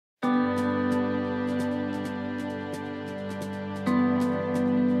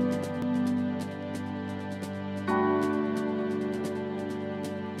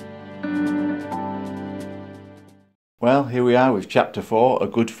Well, here we are with chapter 4, A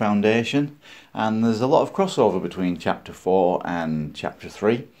Good Foundation, and there's a lot of crossover between chapter 4 and chapter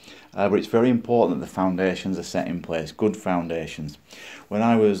 3, but it's very important that the foundations are set in place, good foundations. When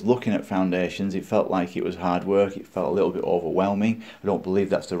I was looking at foundations, it felt like it was hard work, it felt a little bit overwhelming. I don't believe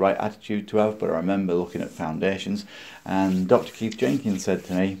that's the right attitude to have, but I remember looking at foundations, and Dr. Keith Jenkins said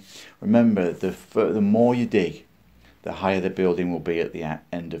to me, remember, the more you dig, the higher the building will be at the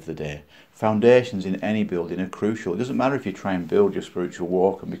end of the day. Foundations in any building are crucial. It doesn't matter if you try and build your spiritual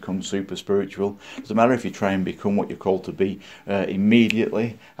walk and become super spiritual. It doesn't matter if you try and become what you're called to be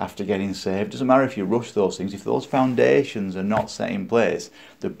immediately after getting saved. It doesn't matter if you rush those things. If those foundations are not set in place,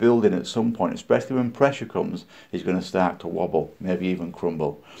 the building at some point, especially when pressure comes, is going to start to wobble, maybe even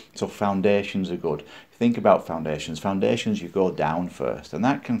crumble. So foundations are good. Think about foundations. Foundations, you go down first, and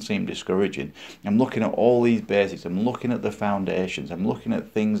that can seem discouraging. I'm looking at all these basics, I'm looking at the foundations, I'm looking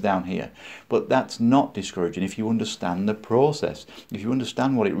at things down here, but that's not discouraging if you understand the process. If you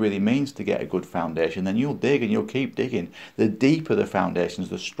understand what it really means to get a good foundation, then you'll dig and you'll keep digging. The deeper the foundations,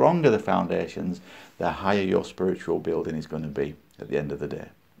 the stronger the foundations, the higher your spiritual building is going to be at the end of the day.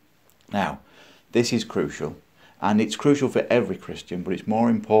 Now, this is crucial. And it's crucial for every Christian, but it's more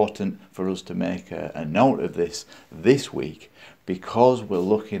important for us to make a note of this week, because we're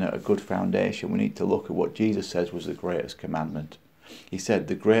looking at a good foundation. We need to look at what Jesus says was the greatest commandment. He said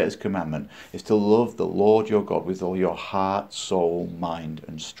the greatest commandment is to love the Lord your God with all your heart, soul, mind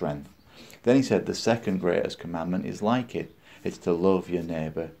and strength. Then he said the second greatest commandment is like it. It's to love your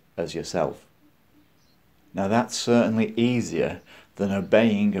neighbour as yourself. Now that's certainly easier than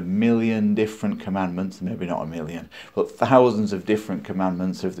obeying a million different commandments, maybe not a million, but thousands of different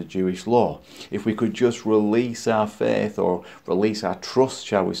commandments of the Jewish law. If we could just release our faith, or release our trust,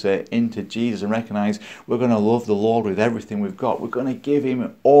 shall we say, into Jesus and recognise we're going to love the Lord with everything we've got. We're going to give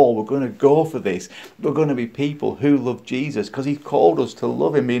him all. We're going to go for this. We're going to be people who love Jesus because he's called us to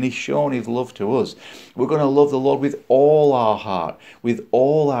love him and he's shown his love to us. We're going to love the Lord with all our heart, with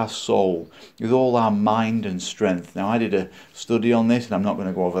all our soul, with all our mind and strength. Now, I did a study on this, and I'm not going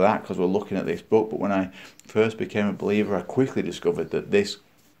to go over that because we're looking at this book, but when I first became a believer, I quickly discovered that this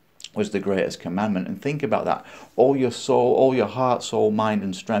was the greatest commandment. And think about that. All your soul, all your heart, soul, mind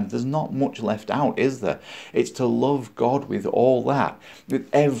and strength. There's not much left out, is there? It's to love God with all that, with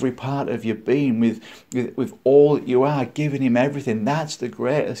every part of your being, with all that you are, giving him everything. That's the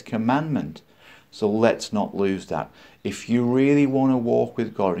greatest commandment. So let's not lose that. If you really want to walk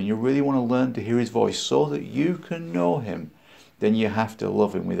with God and you really want to learn to hear his voice so that you can know him, then you have to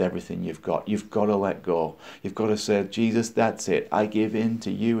love him with everything you've got. You've got to let go. You've got to say, Jesus, that's it. I give in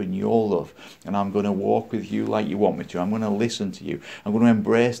to you and your love, and I'm going to walk with you like you want me to. I'm going to listen to you. I'm going to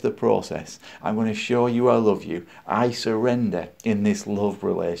embrace the process. I'm going to show you I love you. I surrender in this love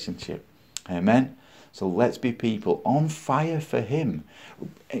relationship. Amen? So let's be people on fire for him.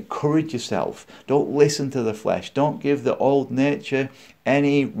 Encourage yourself. Don't listen to the flesh. Don't give the old nature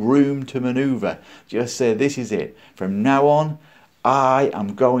any room to maneuver. Just say, this is it. From now on, I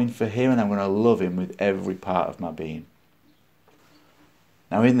am going for him and I'm going to love him with every part of my being.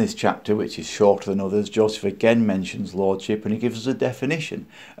 Now in this chapter, which is shorter than others, Joseph again mentions lordship, and he gives us a definition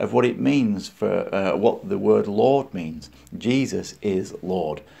of what it means, for what the word Lord means. Jesus is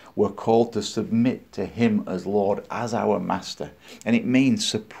Lord. We're called to submit to him as Lord, as our master. And it means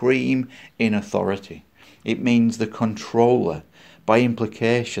supreme in authority. It means the controller, by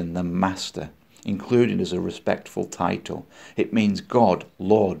implication the master, included as a respectful title. It means God,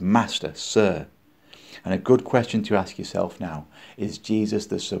 Lord, Master, Sir. And a good question to ask yourself now, is Jesus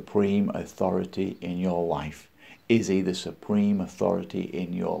the supreme authority in your life? Is he the supreme authority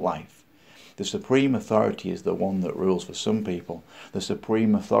in your life? The supreme authority is the one that rules for some people. The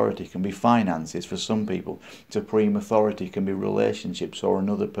supreme authority can be finances for some people. Supreme authority can be relationships or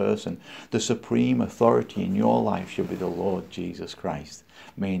another person. The supreme authority in your life should be the Lord Jesus Christ,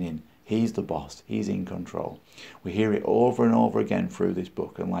 meaning he's the boss. He's in control. We hear it over and over again through this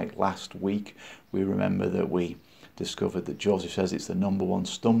book. And like last week, we remember that we discovered that Joseph says it's the number one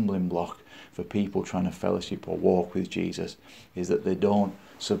stumbling block for people trying to fellowship or walk with Jesus, is that they don't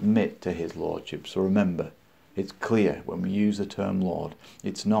submit to his lordship. So remember, it's clear when we use the term Lord,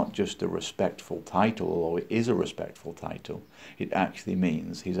 it's not just a respectful title, although it is a respectful title. It actually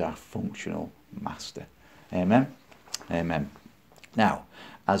means he's our functional master. Amen? Amen. Now,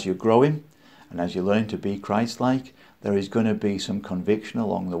 as you're growing and as you're learning to be Christ-like, There is going to be some conviction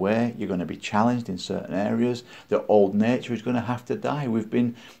along the way. You're going to be challenged in certain areas. The old nature is going to have to die. We've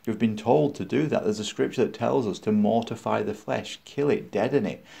been told to do that. There's a scripture that tells us to mortify the flesh, kill it, deaden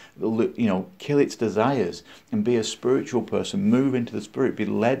it, kill its desires, and be a spiritual person. Move into the Spirit, be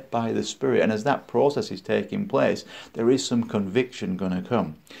led by the Spirit. And as that process is taking place, there is some conviction going to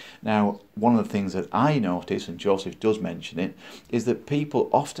come. Now, one of the things that I notice, and Joseph does mention it, is that people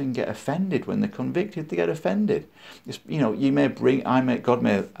often get offended when they're convicted. They get offended. God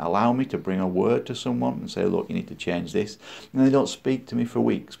may allow me to bring a word to someone and say, look, you need to change this, and they don't speak to me for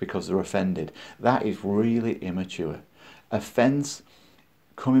weeks because they're offended. That is really immature. Offense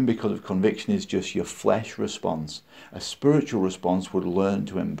coming because of conviction is just your flesh response. A spiritual response would learn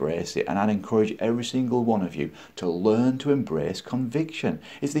to embrace it, and I'd encourage every single one of you to learn to embrace conviction.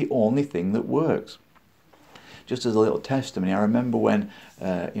 It's the only thing that works. Just as a little testimony, I remember when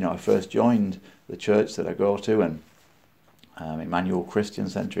I first joined the church that I go to, and Emmanuel Christian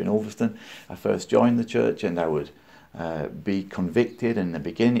Centre in Ulverston. I first joined the church, and I would be convicted. In the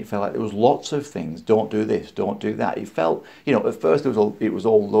beginning it felt like there was lots of things. Don't do this, don't do that. It felt, at first it was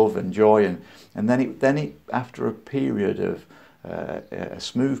all love and joy, and then after a period of a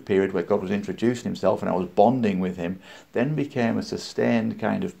smooth period where God was introducing himself and I was bonding with him, then became a sustained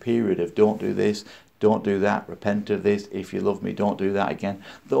kind of period of don't do this, don't do that, repent of this, if you love me, don't do that again.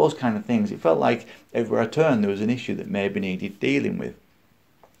 Those kind of things. It felt like everywhere I turned there was an issue that maybe needed dealing with.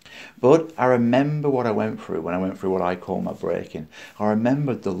 But I remember what I went through when I went through what I call my breaking. I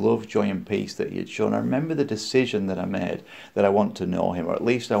remembered the love, joy and peace that he had shown. I remember the decision that I made, that I want to know him, or at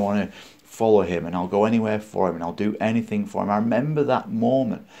least I want to follow him, and I'll go anywhere for him, and I'll do anything for him. I remember that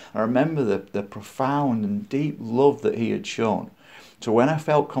moment. I remember the profound and deep love that he had shown. So when I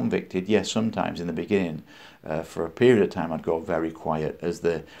felt convicted, yes, sometimes in the beginning, for a period of time I'd go very quiet.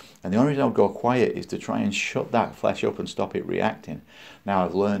 And the only reason I'd go quiet is to try and shut that flesh up and stop it reacting. Now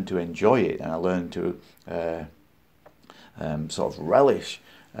I've learned to enjoy it, and I learned to sort of relish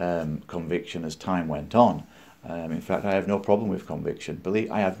conviction as time went on. In fact, I have no problem with conviction.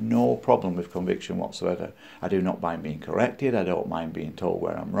 I have no problem with conviction whatsoever. I do not mind being corrected. I don't mind being told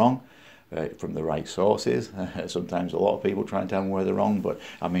where I'm wrong. From the right sources. Sometimes a lot of people try and tell me where they're wrong, but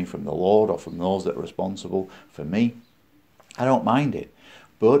I mean from the Lord or from those that are responsible for me. I don't mind it.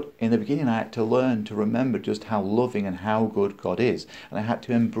 But in the beginning I had to learn to remember just how loving and how good God is. And I had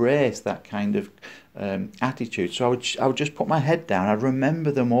to embrace that kind of attitude. So I would just put my head down. I'd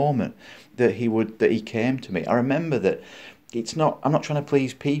remember the moment that he came to me. I remember that I'm not trying to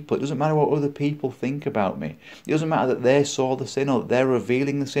please people. It doesn't matter what other people think about me. It doesn't matter that they saw the sin, or that they're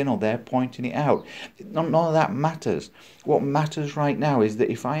revealing the sin, or they're pointing it out. None of that matters. What matters right now is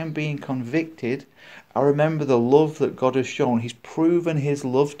that if I am being convicted, I remember the love that God has shown. He's proven his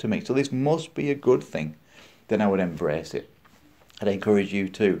love to me. So this must be a good thing. Then I would embrace it. I'd encourage you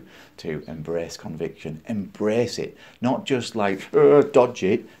to embrace conviction. Embrace it. Not just like, dodge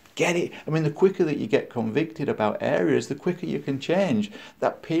it. Get it. I mean, the quicker that you get convicted about areas, the quicker you can change.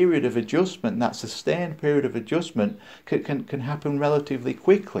 That period of adjustment, that sustained period of adjustment can happen relatively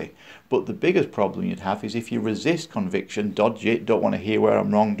quickly. But the biggest problem you'd have is if you resist conviction, dodge it, don't want to hear where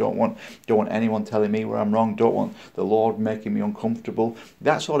I'm wrong, don't want anyone telling me where I'm wrong, don't want the Lord making me uncomfortable.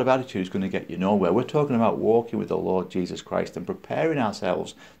 That sort of attitude is going to get you nowhere. We're talking about walking with the Lord Jesus Christ and preparing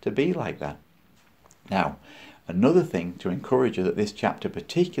ourselves to be like that. Now, another thing to encourage you that this chapter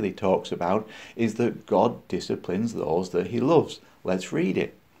particularly talks about is that God disciplines those that he loves. Let's read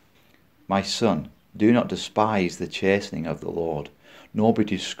it. My son, do not despise the chastening of the Lord, nor be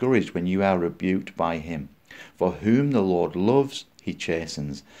discouraged when you are rebuked by him. For whom the Lord loves, he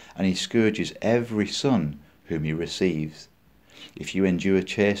chastens, and he scourges every son whom he receives. If you endure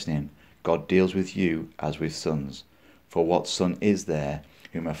chastening, God deals with you as with sons. For what son is there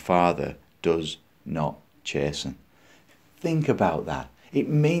whom a father does not chasten? Think about that. It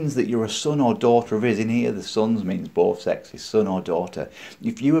means that you're a son or daughter of his. In here the sons means both sexes, son or daughter.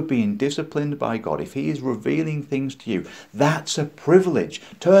 If you are being disciplined by God, if he is revealing things to you, that's a privilege.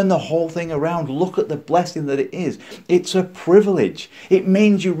 Turn the whole thing around. Look at the blessing that it is. It's a privilege. It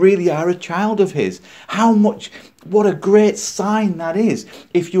means you really are a child of his. What a great sign that is.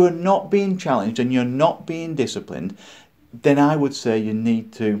 If you are not being challenged and you're not being disciplined, then I would say you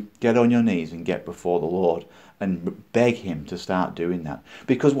need to get on your knees and get before the Lord and beg him to start doing that.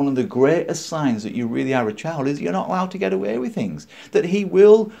 Because one of the greatest signs that you really are a child is you're not allowed to get away with things. That he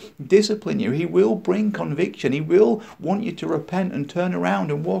will discipline you. He will bring conviction. He will want you to repent and turn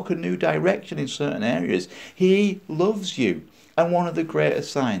around and walk a new direction in certain areas. He loves you. And one of the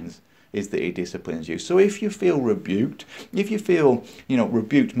greatest signs is that he disciplines you. So if you feel rebuked, if you feel,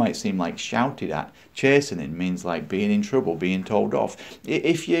 rebuked might seem like shouted at, chastening means like being in trouble, being told off.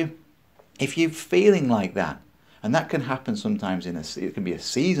 If you're feeling like that, and that can happen sometimes it can be a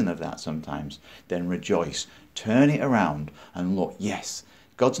season of that sometimes, then rejoice, turn it around and look, yes,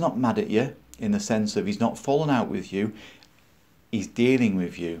 God's not mad at you in the sense of he's not fallen out with you, he's dealing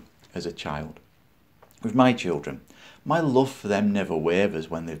with you as a child. With my children, my love for them never wavers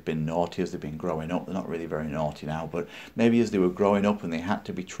when they've been naughty as they've been growing up. They're not really very naughty now, but maybe as they were growing up and they had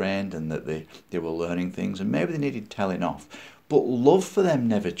to be trained and that they were learning things and maybe they needed telling off. But love for them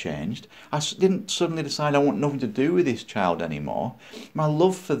never changed. I didn't suddenly decide I want nothing to do with this child anymore. My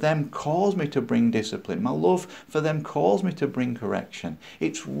love for them caused me to bring discipline. My love for them caused me to bring correction.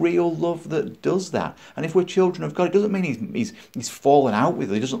 It's real love that does that. And if we're children of God, it doesn't mean he's fallen out with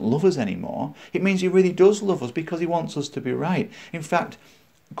us. He doesn't love us anymore. It means he really does love us because he wants us to be right. In fact,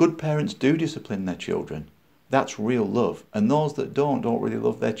 good parents do discipline their children. That's real love. And those that don't really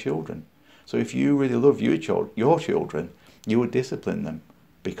love their children. So if you really love your children, you would discipline them,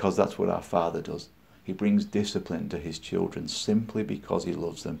 because that's what our Father does. He brings discipline to his children simply because he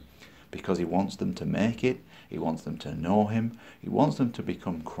loves them, because he wants them to make it, he wants them to know him, he wants them to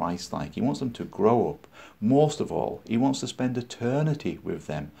become Christ-like, he wants them to grow up. Most of all, he wants to spend eternity with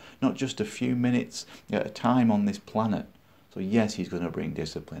them, not just a few minutes at a time on this planet. So yes, he's going to bring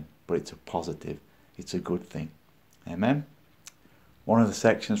discipline, but it's a positive, it's a good thing. Amen? One of the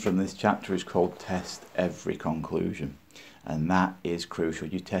sections from this chapter is called Test Every Conclusion. And that is crucial.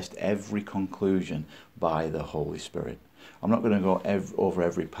 You test every conclusion by the Holy Spirit. I'm not going to go over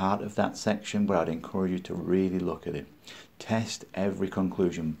every part of that section, but I'd encourage you to really look at it. Test every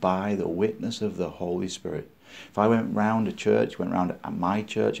conclusion by the witness of the Holy Spirit. If I went round a church, went round my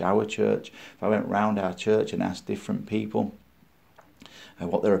church, our church, if I went round our church and asked different people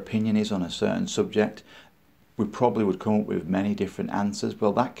what their opinion is on a certain subject, we probably would come up with many different answers.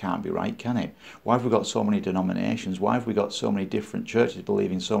 Well, that can't be right, can it? Why have we got so many denominations? Why have we got so many different churches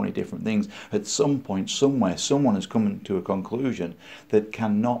believing so many different things? At some point, somewhere, someone has come to a conclusion that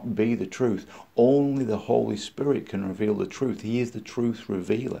cannot be the truth. Only the Holy Spirit can reveal the truth. He is the truth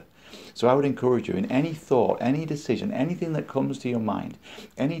revealer. So I would encourage you, in any thought, any decision, anything that comes to your mind,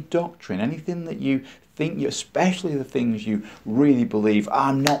 any doctrine, anything that you think, especially the things you really believe,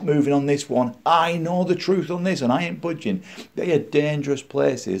 I'm not moving on this one, I know the truth on this and I ain't budging. They are dangerous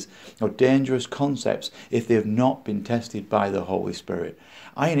places or dangerous concepts if they've not been tested by the Holy Spirit.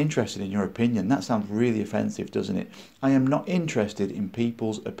 I ain't interested in your opinion. That sounds really offensive, doesn't it? I am not interested in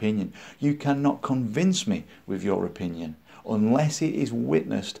people's opinion. You cannot convince me with your opinion unless it is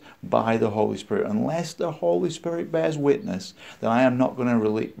witnessed by the Holy Spirit. Unless the Holy Spirit bears witness, then I am not going to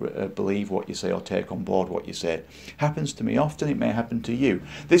really believe what you say or take on board what you say. Happens to me often, it may happen to you.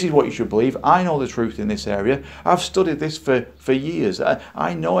 This is what you should believe. I know the truth in this area. I've studied this for years.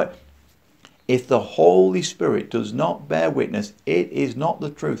 I know it. If the Holy Spirit does not bear witness, it is not the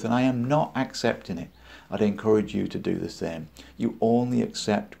truth, and I am not accepting it. I'd encourage you to do the same. You only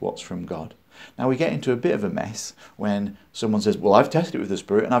accept what's from God. Now we get into a bit of a mess when someone says, well, I've tested it with the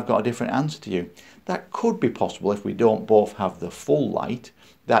Spirit and I've got a different answer to you. That could be possible if we don't both have the full light.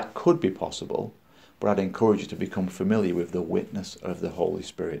 That could be possible. But I'd encourage you to become familiar with the witness of the Holy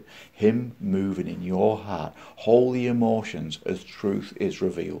Spirit. Him moving in your heart, holy emotions as truth is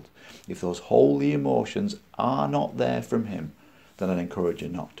revealed. If those holy emotions are not there from him, then I'd encourage you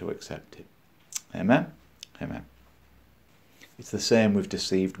not to accept it. Amen? Amen. It's the same with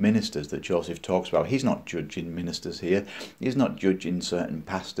deceived ministers that Joseph talks about. He's not judging ministers here. He's not judging certain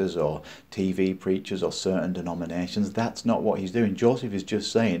pastors or TV preachers or certain denominations. That's not what he's doing. Joseph is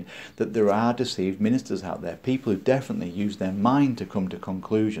just saying that there are deceived ministers out there, people who definitely use their mind to come to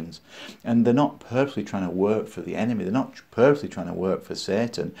conclusions. And they're not purposely trying to work for the enemy. They're not purposely trying to work for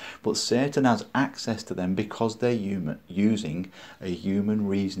Satan. But Satan has access to them because they're using a human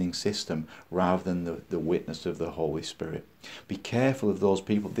reasoning system rather than the witness of the Holy Spirit. Be careful of those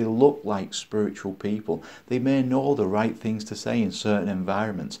people. They look like spiritual people. They may know the right things to say in certain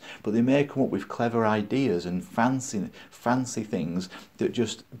environments, but they may come up with clever ideas and fancy things that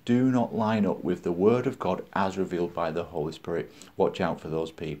just do not line up with the Word of God as revealed by the Holy Spirit. Watch out for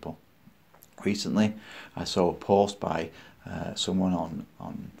those people. Recently, I saw a post by someone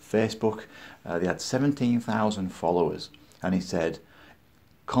on Facebook. They had 17,000 followers, and he said,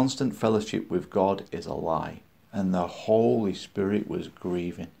 constant fellowship with God is a lie. And the Holy Spirit was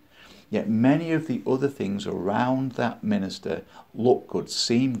grieving. Yet many of the other things around that minister look good,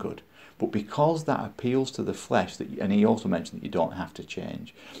 seem good. But because that appeals to the flesh, and he also mentioned that you don't have to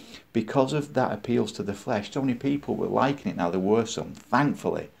change. Because of that appeals to the flesh, so many people were liking it. Now there were some,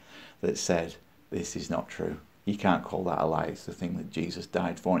 thankfully. that said, this is not true. You can't call that a lie. It's the thing that Jesus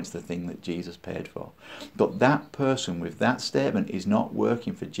died for, and it's the thing that Jesus paid for. But that person with that statement is not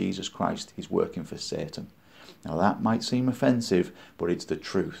working for Jesus Christ. He's working for Satan. Now that might seem offensive, but it's the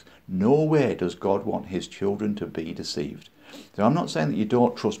truth. No way does God want his children to be deceived. So I'm not saying that you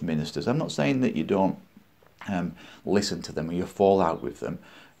don't trust ministers. I'm not saying that you don't listen to them or you fall out with them.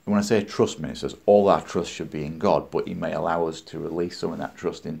 When I say trust ministers, all our trust should be in God, but he may allow us to release some of that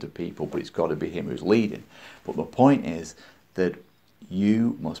trust into people, but it's got to be him who's leading. But the point is that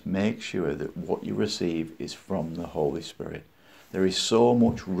you must make sure that what you receive is from the Holy Spirit. There is so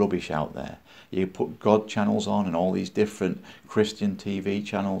much rubbish out there. You put God channels on and all these different Christian TV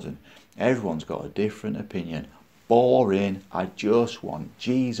channels, and everyone's got a different opinion. Boring. I just want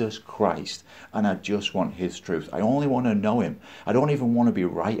Jesus Christ, and I just want his truth. I only want to know him. I don't even want to be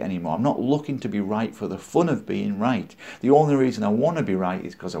right anymore. I'm not looking to be right for the fun of being right. The only reason I want to be right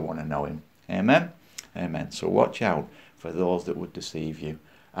is because I want to know him. Amen? Amen. So watch out for those that would deceive you.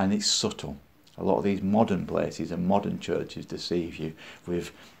 And it's subtle. A lot of these modern places and modern churches deceive you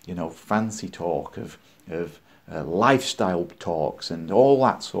with, fancy talk of lifestyle talks and all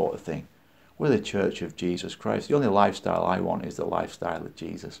that sort of thing. We're the Church of Jesus Christ. The only lifestyle I want is the lifestyle of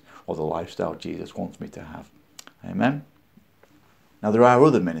Jesus, or the lifestyle Jesus wants me to have. Amen? Now there are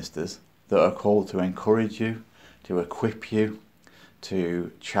other ministers that are called to encourage you, to equip you,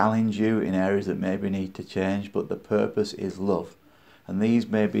 to challenge you in areas that maybe need to change, but the purpose is love. And these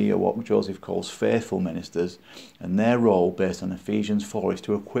may be what Joseph calls faithful ministers, and their role, based on Ephesians 4, is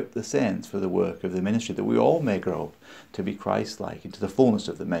to equip the saints for the work of the ministry, that we all may grow up to be Christ-like, into the fullness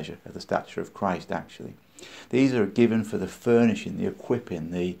of the measure of the stature of Christ, actually. These are given for the furnishing, the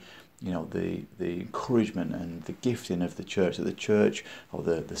equipping, the encouragement and the gifting of the church, that the church or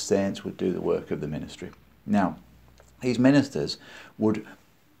the saints would do the work of the ministry. Now, these ministers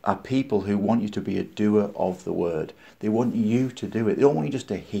are people who want you to be a doer of the word. They want you to do it. They don't want you just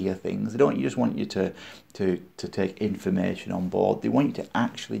to hear things. They don't just want you to take information on board. They want you to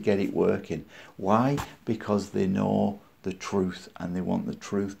actually get it working. Why? Because they know the truth, and they want the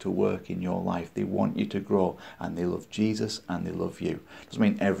truth to work in your life. They want you to grow, and they love Jesus and they love you. Doesn't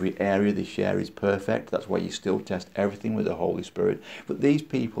mean every area they share is perfect. That's why you still test everything with the Holy Spirit. But these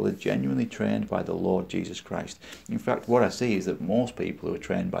people are genuinely trained by the Lord Jesus Christ. In fact, what I see is that most people who are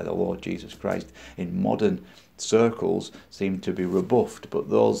trained by the Lord Jesus Christ in modern circles seem to be rebuffed,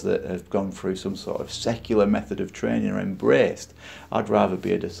 but those that have gone through some sort of secular method of training are embraced. I'd rather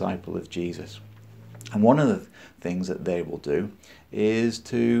be a disciple of Jesus. And one of the things that they will do is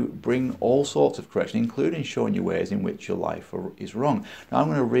to bring all sorts of correction, including showing you ways in which your life is wrong. Now I'm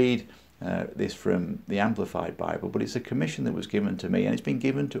going to read this from the Amplified Bible, but it's a commission that was given to me and it's been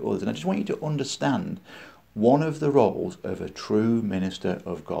given to others. And I just want you to understand one of the roles of a true minister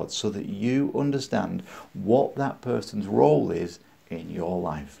of God, so that you understand what that person's role is in your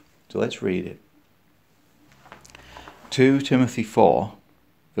life. So let's read it. 2 Timothy 4,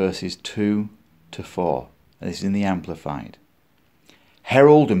 verses 2 to 4. And this is in the Amplified.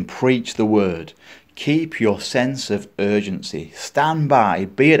 Herald and preach the word. Keep your sense of urgency. Stand by,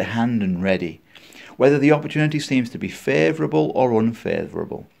 be at hand and ready. Whether the opportunity seems to be favourable or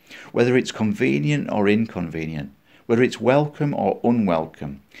unfavourable, whether it's convenient or inconvenient, whether it's welcome or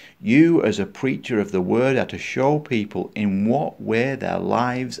unwelcome, you as a preacher of the word are to show people in what way their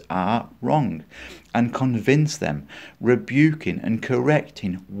lives are wrong, and convince them, rebuking and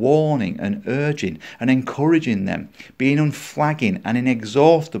correcting, warning and urging and encouraging them, being unflagging and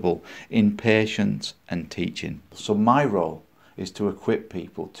inexhaustible in patience and teaching. So my role is to equip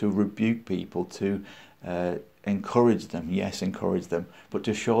people, to rebuke people, to encourage them, yes, encourage them, but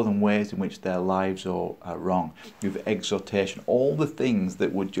to show them ways in which their lives are wrong. With exhortation, all the things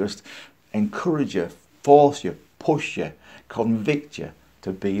that would just encourage you, force you, push you, convict you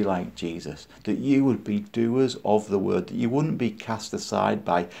to be like Jesus, that you would be doers of the word, that you wouldn't be cast aside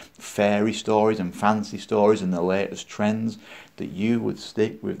by fairy stories and fancy stories and the latest trends, that you would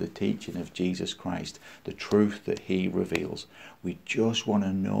stick with the teaching of Jesus Christ, the truth that he reveals. We just want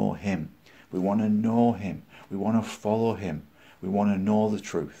to know him. We want to know him. We want to follow him. We want to know the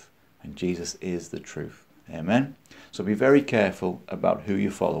truth. And Jesus is the truth. Amen? So be very careful about who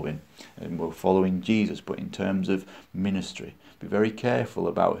you're following. And we're following Jesus, but in terms of ministry, be very careful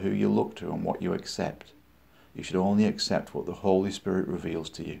about who you look to and what you accept. You should only accept what the Holy Spirit reveals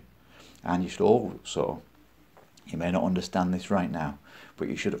to you. And you should also, you may not understand this right now, but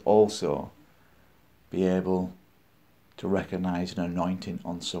you should also be able to recognize an anointing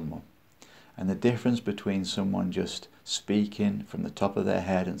on someone. And the difference between someone just speaking from the top of their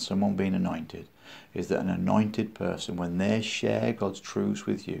head and someone being anointed is that an anointed person, when they share God's truths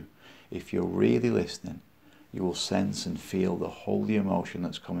with you, if you're really listening, you will sense and feel the holy emotion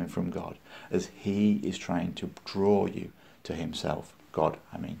that's coming from God as he is trying to draw you to himself. God,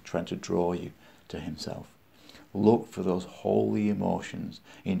 trying to draw you to himself. Look for those holy emotions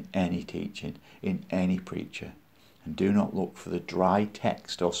in any teaching, in any preacher, and do not look for the dry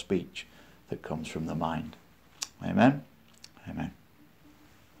text or speech that comes from the mind. Amen? Amen.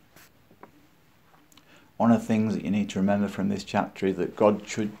 One of the things that you need to remember from this chapter is that God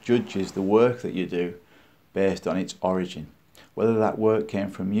judges the work that you do based on its origin. Whether that work came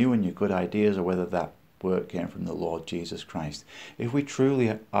from you and your good ideas, or whether that work came from the Lord Jesus Christ. If we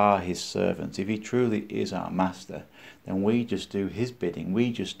truly are his servants, if he truly is our master, then we just do his bidding.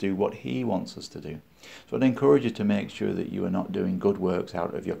 We just do what he wants us to do. So I'd encourage you to make sure that you are not doing good works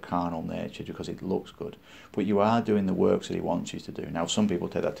out of your carnal nature because it looks good, but you are doing the works that he wants you to do. Now, some people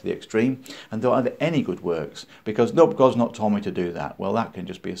take that to the extreme and don't have any good works because, no, God's not told me to do that. Well, that can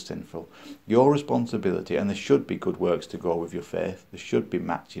just be as sinful. Your responsibility, and there should be good works to go with your faith, there should be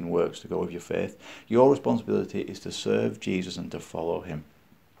matching works to go with your faith. Your responsibility is to serve Jesus and to follow him.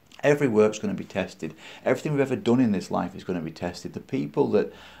 Every work's going to be tested. Everything we've ever done in this life is going to be tested. The people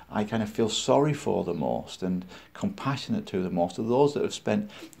that I kind of feel sorry for the most and compassionate to the most are those that have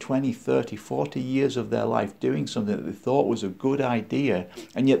spent 20, 30, 40 years of their life doing something that they thought was a good idea,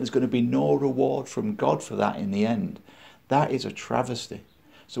 and yet there's going to be no reward from God for that in the end. That is a travesty.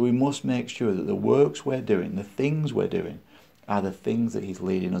 So we must make sure that the works we're doing, the things we're doing, are the things that he's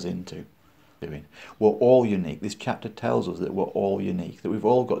leading us into. We're all unique. This chapter tells us that we're all unique, that we've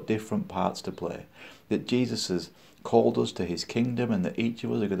all got different parts to play, that Jesus has called us to his kingdom and that each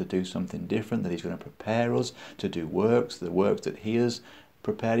of us are going to do something different, that he's going to prepare us to do works, the works that he has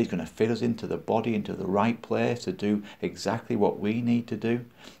prepared. He's going to fit us into the body, into the right place to do exactly what we need to do.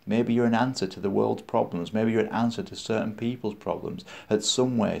 Maybe you're an answer to the world's problems. Maybe you're an answer to certain people's problems. That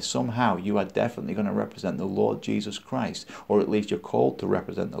some way, somehow, you are definitely going to represent the Lord Jesus Christ, or at least you're called to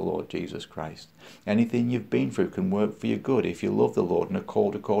represent the Lord Jesus Christ. Anything you've been through can work for your good if you love the Lord and are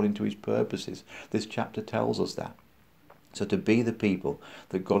called according to his purposes. This chapter tells us that. So to be the people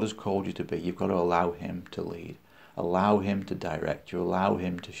that God has called you to be, you've got to allow him to lead. Allow him to direct you. Allow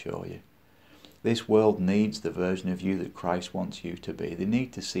him to show you. This world needs the version of you that Christ wants you to be. They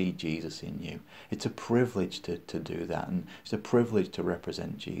need to see Jesus in you. It's a privilege to do that, and it's a privilege to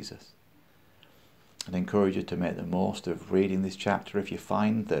represent Jesus. I'd encourage you to make the most of reading this chapter. If you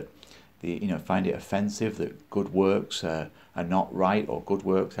find that find it offensive that good works are not right, or good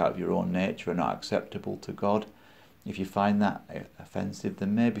works out of your own nature are not acceptable to God, if you find that offensive,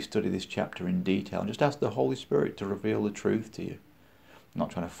 then maybe study this chapter in detail and just ask the Holy Spirit to reveal the truth to you. I'm not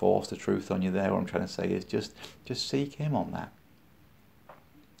trying to force the truth on you there. What I'm trying to say is just seek him on that.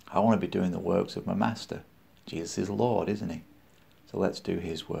 I want to be doing the works of my master. Jesus is Lord, isn't he? So let's do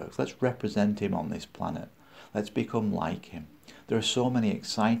his works. Let's represent him on this planet. Let's become like him. There are so many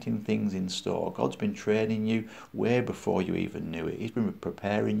exciting things in store. God's been training you way before you even knew it. He's been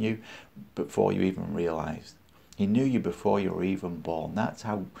preparing you before you even realised. He knew you before you were even born. That's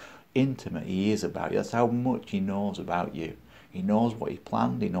how intimate he is about you. That's how much he knows about you. He knows what he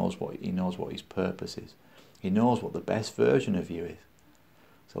planned. He knows what his purpose is. He knows what the best version of you is.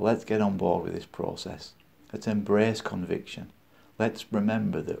 So let's get on board with this process. Let's embrace conviction. Let's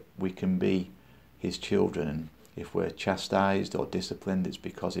remember that we can be his children, and if we're chastised or disciplined, it's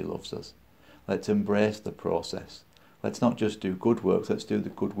because he loves us. Let's embrace the process. Let's not just do good works. Let's do the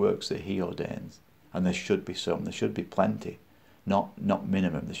good works that he ordains. And there should be some. There should be plenty. Not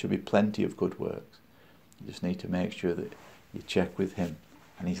minimum. There should be plenty of good works. You just need to make sure that you check with him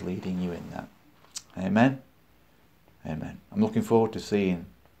and he's leading you in that. Amen? Amen. I'm looking forward to seeing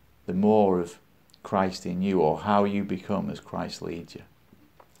the more of Christ in you, or how you become as Christ leads you.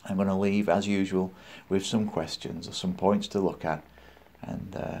 I'm going to leave, as usual, with some questions or some points to look at,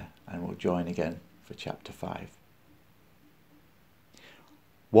 and we'll join again for chapter 5.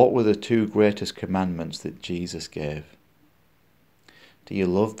 What were the two greatest commandments that Jesus gave? Do you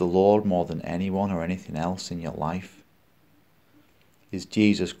love the Lord more than anyone or anything else in your life? Is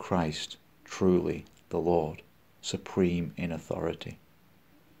Jesus Christ truly the Lord, supreme in authority?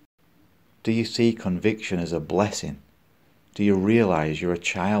 Do you see conviction as a blessing? Do you realize you're a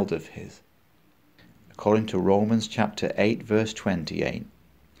child of his? According to Romans chapter 8 verse 28,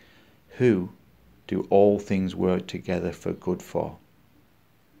 who do all things work together for good for?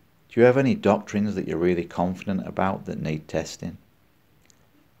 Do you have any doctrines that you're really confident about that need testing?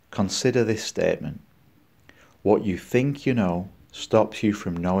 Consider this statement. What you think you know stops you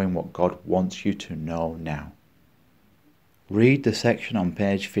from knowing what God wants you to know now. Read the section on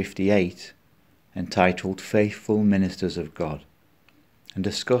page 58 entitled Faithful Ministers of God, and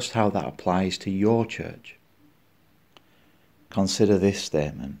discussed how that applies to your church. Consider this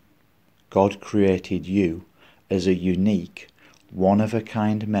statement: God created you as a unique,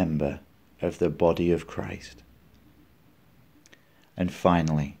 one-of-a-kind member of the body of Christ. And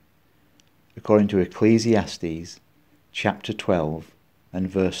finally, according to Ecclesiastes chapter 12 and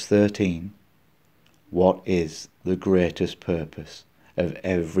verse 13, what is the greatest purpose of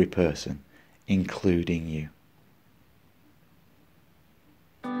every person, including you?